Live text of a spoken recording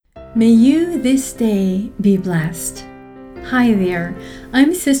May you this day be blessed. Hi there,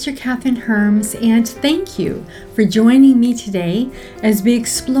 I'm Sister Catherine Herms, and thank you for joining me today as we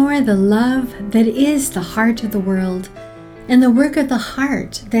explore the love that is the heart of the world and the work of the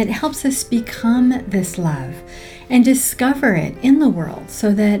heart that helps us become this love and discover it in the world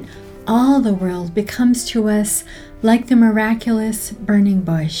so that all the world becomes to us like the miraculous burning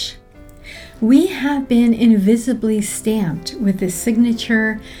bush. We have been invisibly stamped with the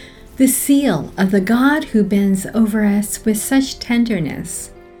signature, the seal of the God who bends over us with such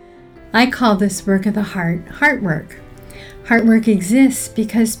tenderness. I call this work of the heart work. Heart work exists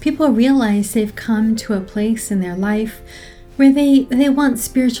because people realize they've come to a place in their life where they want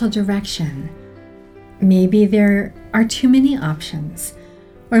spiritual direction. Maybe there are too many options,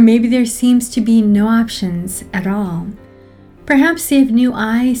 or maybe there seems to be no options at all. Perhaps they have new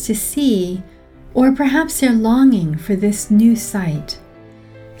eyes to see, or perhaps they're longing for this new sight.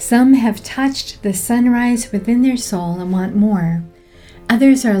 Some have touched the sunrise within their soul and want more.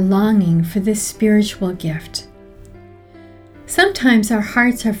 Others are longing for this spiritual gift. Sometimes our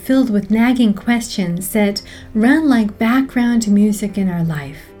hearts are filled with nagging questions that run like background music in our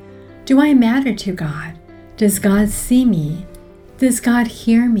life. Do I matter to God? Does God see me? Does God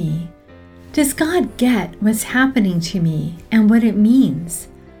hear me? Does God get what's happening to me and what it means?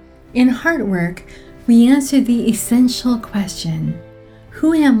 In heart work, we answer the essential question: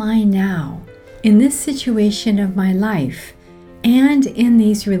 who am I now in this situation of my life and in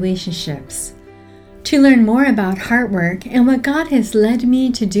these relationships? To learn more about heart work and what God has led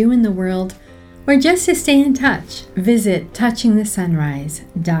me to do in the world, or just to stay in touch, visit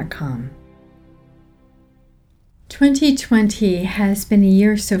touchingthesunrise.com. 2020 has been a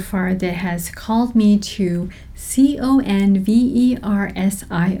year so far that has called me to conversion,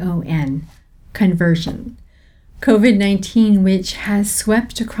 conversion. COVID-19, which has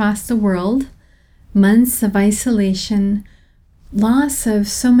swept across the world, months of isolation, loss of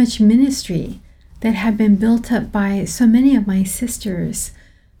so much ministry that had been built up by so many of my sisters,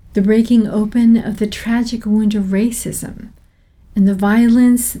 the breaking open of the tragic wound of racism, and the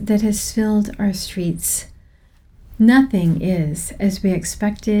violence that has filled our streets. Nothing is as we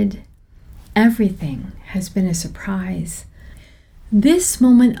expected. Everything has been a surprise. This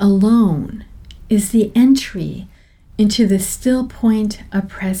moment alone is the entry into the still point of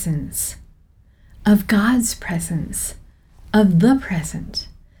presence, of God's presence, of the present,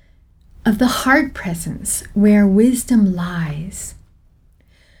 of the heart presence where wisdom lies.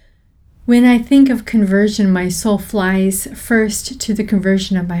 When I think of conversion, my soul flies first to the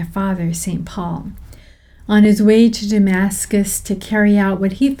conversion of my father, St. Paul. On his way to Damascus to carry out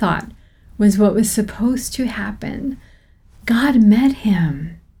what he thought was what was supposed to happen, God met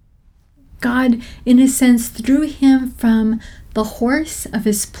him. God, in a sense, threw him from the horse of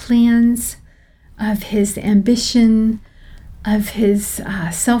his plans, of his ambition, of his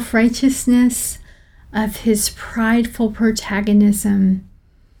self-righteousness, of his prideful protagonism.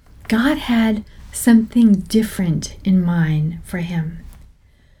 God had something different in mind for him.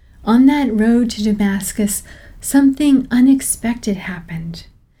 On that road to Damascus, something unexpected happened.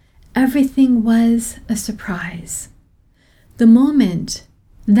 Everything was a surprise.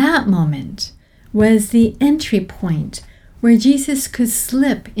 That moment was the entry point where Jesus could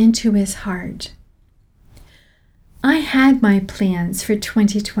slip into his heart. I had my plans for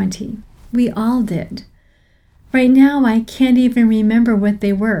 2020. We all did. Right now, I can't even remember what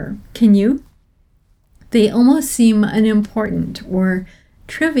they were. Can you? They almost seem unimportant or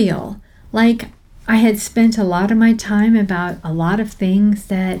trivial, like I had spent a lot of my time about a lot of things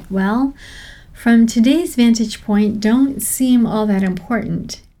that, well, from today's vantage point, don't seem all that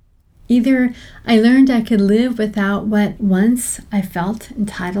important. Either I learned I could live without what once I felt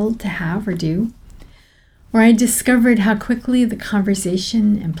entitled to have or do, or I discovered how quickly the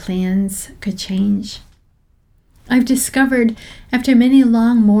conversation and plans could change. I've discovered, after many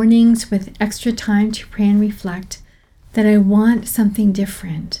long mornings with extra time to pray and reflect, that I want something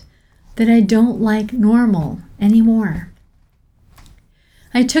different, that I don't like normal anymore.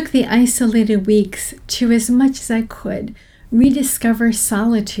 I took the isolated weeks to, as much as I could, rediscover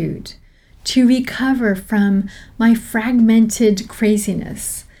solitude, to recover from my fragmented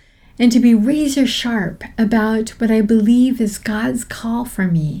craziness, and to be razor sharp about what I believe is God's call for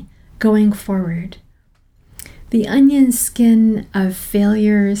me going forward. The onion skin of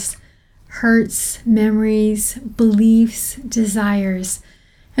failures, hurts, memories, beliefs, desires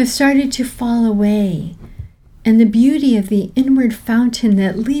have started to fall away, and the beauty of the inward fountain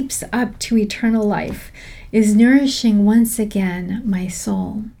that leaps up to eternal life is nourishing once again my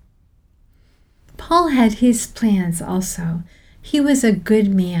soul. Paul had his plans also. He was a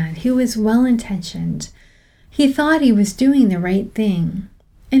good man. He was well-intentioned. He thought he was doing the right thing.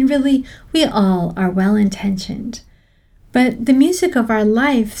 And really, we all are well-intentioned. But the music of our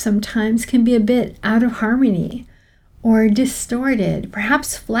life sometimes can be a bit out of harmony or distorted,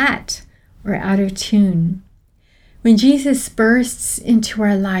 perhaps flat or out of tune. When Jesus bursts into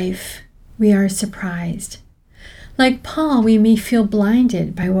our life, we are surprised. Like Paul, we may feel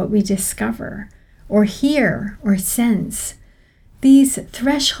blinded by what we discover, or hear, or sense. These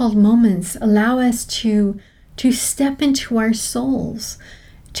threshold moments allow us to step into our souls,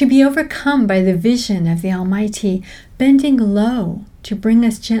 to be overcome by the vision of the Almighty, bending low to bring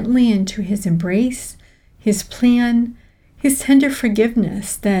us gently into His embrace, His plan, His tender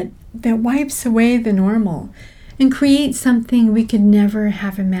forgiveness that wipes away the normal and creates something we could never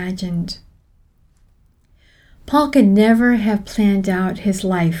have imagined. Paul could never have planned out his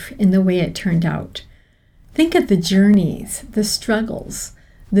life in the way it turned out. Think of the journeys, the struggles,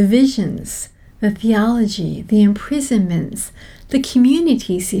 the visions, the theology, the imprisonments, the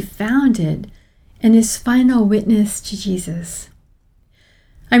communities he founded, and his final witness to Jesus.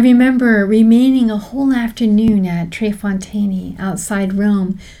 I remember remaining a whole afternoon at Trefontaine outside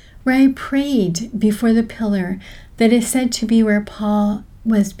Rome, where I prayed before the pillar that is said to be where Paul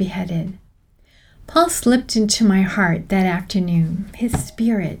was beheaded. Paul slipped into my heart that afternoon, his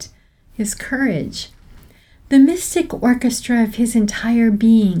spirit, his courage, the mystic orchestra of his entire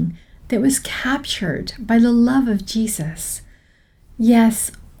being that was captured by the love of Jesus.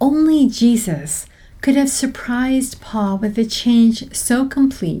 Yes, only Jesus could have surprised Paul with a change so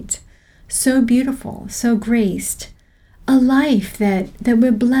complete, so beautiful, so graced, a life that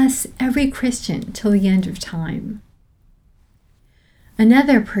would bless every Christian till the end of time.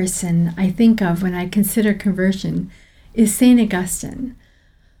 Another person I think of when I consider conversion is St. Augustine.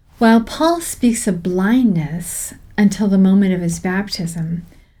 While Paul speaks of blindness until the moment of his baptism,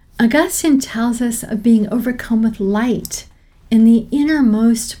 Augustine tells us of being overcome with light in the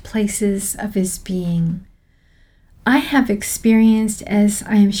innermost places of his being. I have experienced, as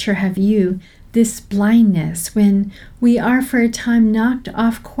I am sure have you, this blindness when we are for a time knocked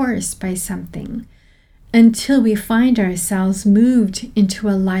off course by something, until we find ourselves moved into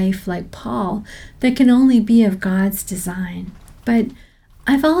a life like Paul that can only be of God's design. But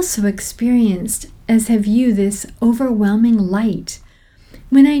I've also experienced, as have you, this overwhelming light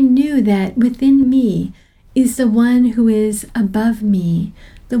when I knew that within me is the one who is above me,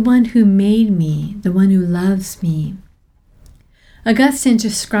 the one who made me, the one who loves me. Augustine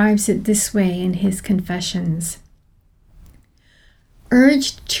describes it this way in his Confessions.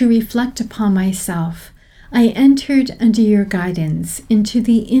 Urged to reflect upon myself, I entered under your guidance into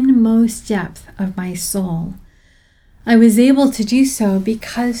the inmost depth of my soul. I was able to do so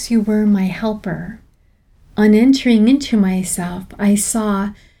because you were my helper. On entering into myself, I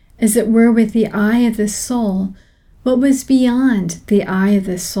saw, as it were with the eye of the soul, what was beyond the eye of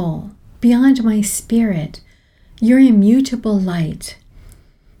the soul, beyond my spirit, your immutable light.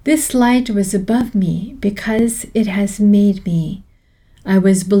 This light was above me because it has made me. I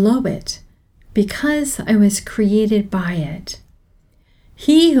was below it because I was created by it.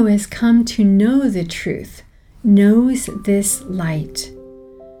 He who has come to know the truth knows this light.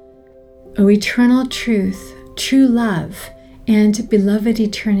 O eternal truth, true love, and beloved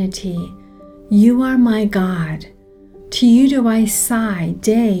eternity, you are my God. To you do I sigh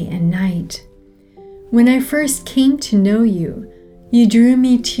day and night. When I first came to know you, you drew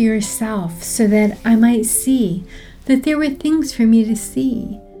me to yourself so that I might see that there were things for me to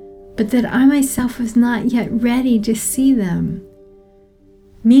see, but that I myself was not yet ready to see them.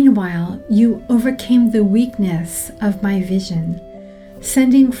 Meanwhile, you overcame the weakness of my vision,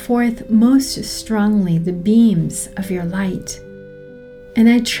 sending forth most strongly the beams of your light, and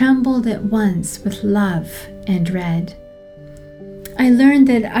I trembled at once with love and dread. I learned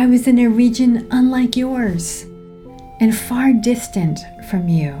that I was in a region unlike yours and far distant from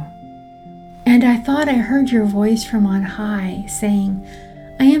you, and I thought I heard your voice from on high saying,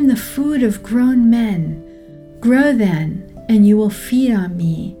 I am the food of grown men. Grow then, and you will feed on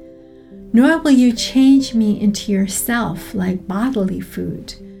me. Nor will you change me into yourself like bodily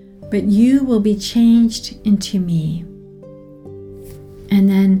food, but you will be changed into me. And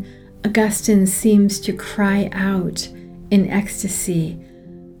then Augustine seems to cry out in ecstasy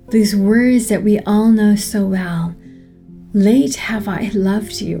these words that we all know so well. Late have I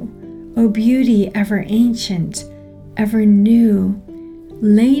loved you, O beauty ever ancient, ever new.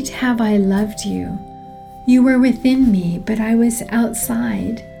 Late have I loved you. You were within me, but I was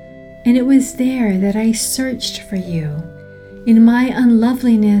outside, and it was there that I searched for you. In my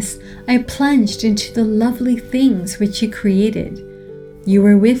unloveliness, I plunged into the lovely things which you created. You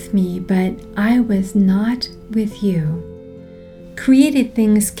were with me, but I was not with you. Created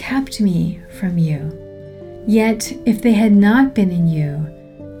things kept me from you. Yet, if they had not been in you,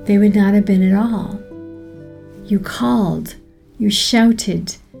 they would not have been at all. You called, you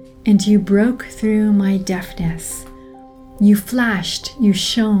shouted, and you broke through my deafness. You flashed, you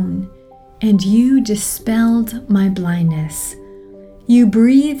shone, and you dispelled my blindness. You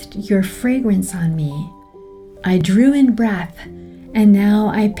breathed your fragrance on me. I drew in breath, and now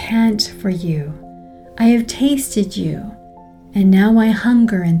I pant for you. I have tasted you, and now I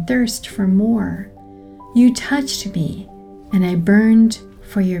hunger and thirst for more. You touched me, and I burned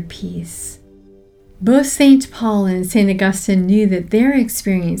for your peace. Both St. Paul and St. Augustine knew that their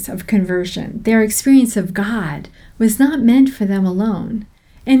experience of conversion, their experience of God, was not meant for them alone.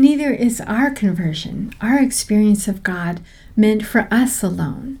 And neither is our conversion, our experience of God, meant for us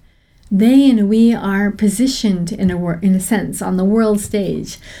alone. They and we are positioned in a sense on the world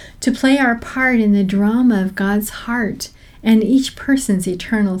stage to play our part in the drama of God's heart and each person's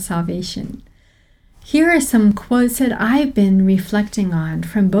eternal salvation. Here are some quotes that I've been reflecting on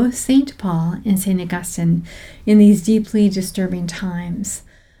from both St. Paul and St. Augustine in these deeply disturbing times.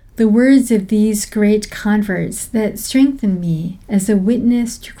 The words of these great converts that strengthen me as a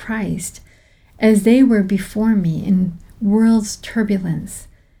witness to Christ as they were before me in world's turbulence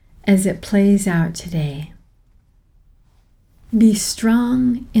as it plays out today. Be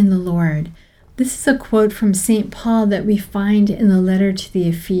strong in the Lord. This is a quote from St. Paul that we find in the letter to the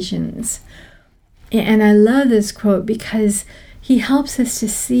Ephesians. And I love this quote because he helps us to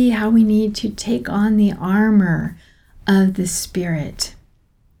see how we need to take on the armor of the Spirit.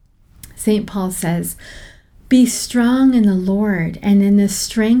 St. Paul says, "Be strong in the Lord and in the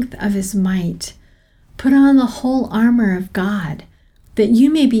strength of his might. Put on the whole armor of God, that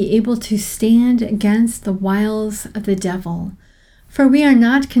you may be able to stand against the wiles of the devil. For we are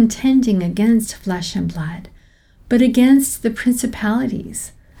not contending against flesh and blood, but against the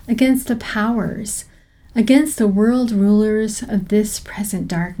principalities, against the powers, against the world rulers of this present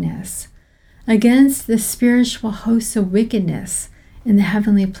darkness, against the spiritual hosts of wickedness in the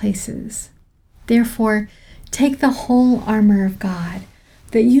heavenly places. Therefore, take the whole armor of God,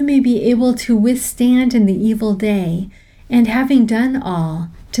 that you may be able to withstand in the evil day, and having done all,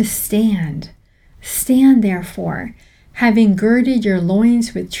 to stand. Stand therefore, having girded your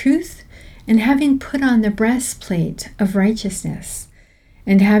loins with truth, and having put on the breastplate of righteousness,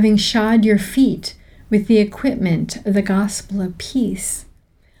 and having shod your feet with the equipment of the gospel of peace.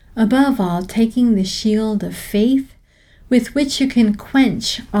 Above all, taking the shield of faith, with which you can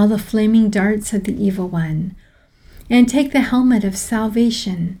quench all the flaming darts of the evil one, and take the helmet of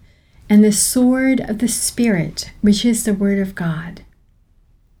salvation and the sword of the Spirit, which is the Word of God."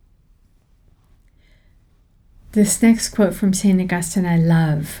 This next quote from St. Augustine I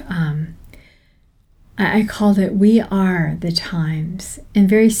love. I called it, "We are the times." And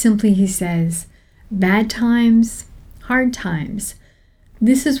very simply he says, bad times, hard times.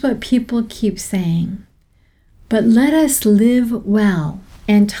 This is what people keep saying. But let us live well,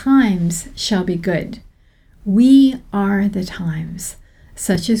 and times shall be good. We are the times.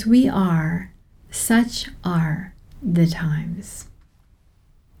 Such as we are, such are the times.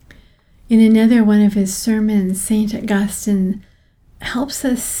 In another one of his sermons, St. Augustine helps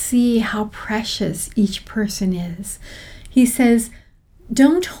us see how precious each person is. He says,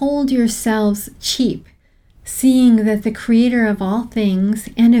 "Don't hold yourselves cheap, seeing that the Creator of all things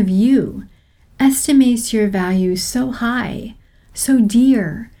and of you estimates your value so high, so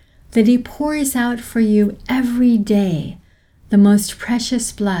dear, that he pours out for you every day the most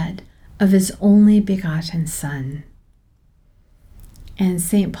precious blood of his only begotten Son." And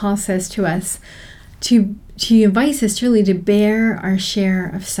St. Paul says to us, he invites us really to bear our share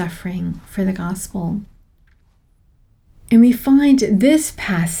of suffering for the gospel. And we find this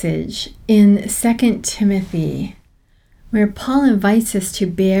passage in 2 Timothy, where Paul invites us to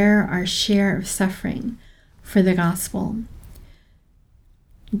bear our share of suffering for the gospel.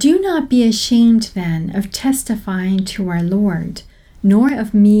 "Do not be ashamed then of testifying to our Lord, nor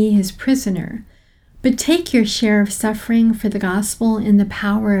of me his prisoner, but take your share of suffering for the gospel in the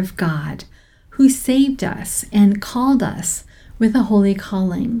power of God, who saved us and called us with a holy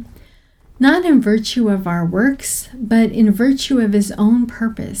calling, not in virtue of our works, but in virtue of his own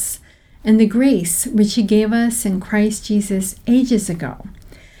purpose, and the grace which he gave us in Christ Jesus ages ago,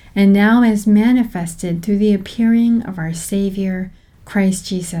 and now as manifested through the appearing of our Savior, Christ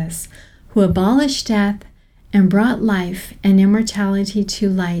Jesus, who abolished death and brought life and immortality to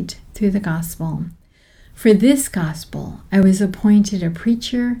light through the gospel, For this gospel I was appointed a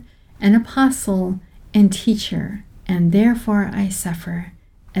preacher, an apostle, and teacher, and therefore I suffer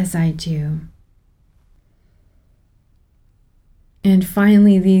as I do. And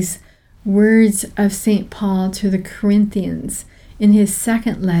finally, these words of St. Paul to the Corinthians in his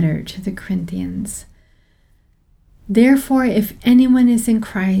second letter to the Corinthians. Therefore, if anyone is in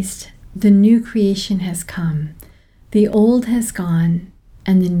Christ, the new creation has come. The old has gone,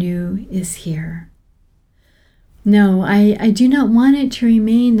 and the new is here. No, I do not want it to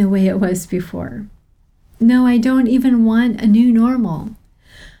remain the way it was before. No, I don't even want a new normal.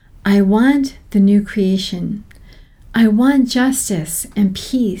 I want the new creation. I want justice and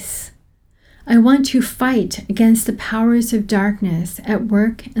peace. I want to fight against the powers of darkness at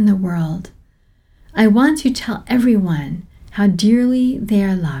work in the world. I want to tell everyone how dearly they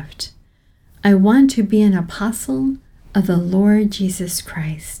are loved. I want to be an apostle of the Lord Jesus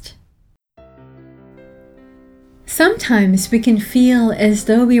Christ. Sometimes we can feel as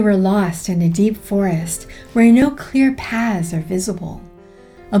though we were lost in a deep forest where no clear paths are visible.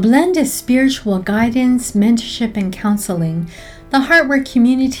 A blend of spiritual guidance, mentorship, and counseling, the Heartwork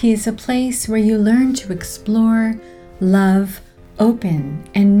community is a place where you learn to explore, love, open,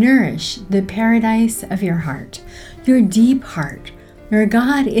 and nourish the paradise of your heart, your deep heart, where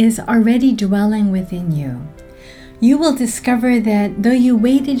God is already dwelling within you. You will discover that though you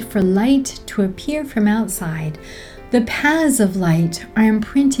waited for light to appear from outside, the paths of light are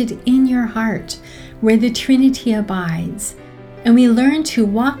imprinted in your heart, where the Trinity abides, and we learn to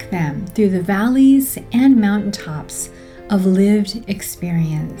walk them through the valleys and mountaintops of lived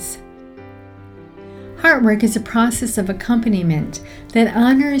experience. Heartwork is a process of accompaniment that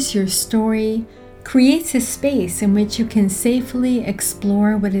honors your story, creates a space in which you can safely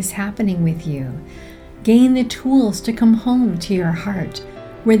explore what is happening with you, gain the tools to come home to your heart,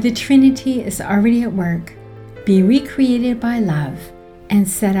 where the Trinity is already at work, be recreated by love, and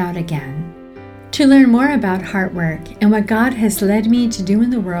set out again. To learn more about Heartwork and what God has led me to do in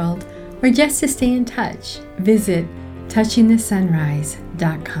the world, or just to stay in touch, visit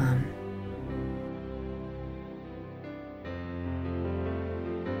touchingthesunrise.com.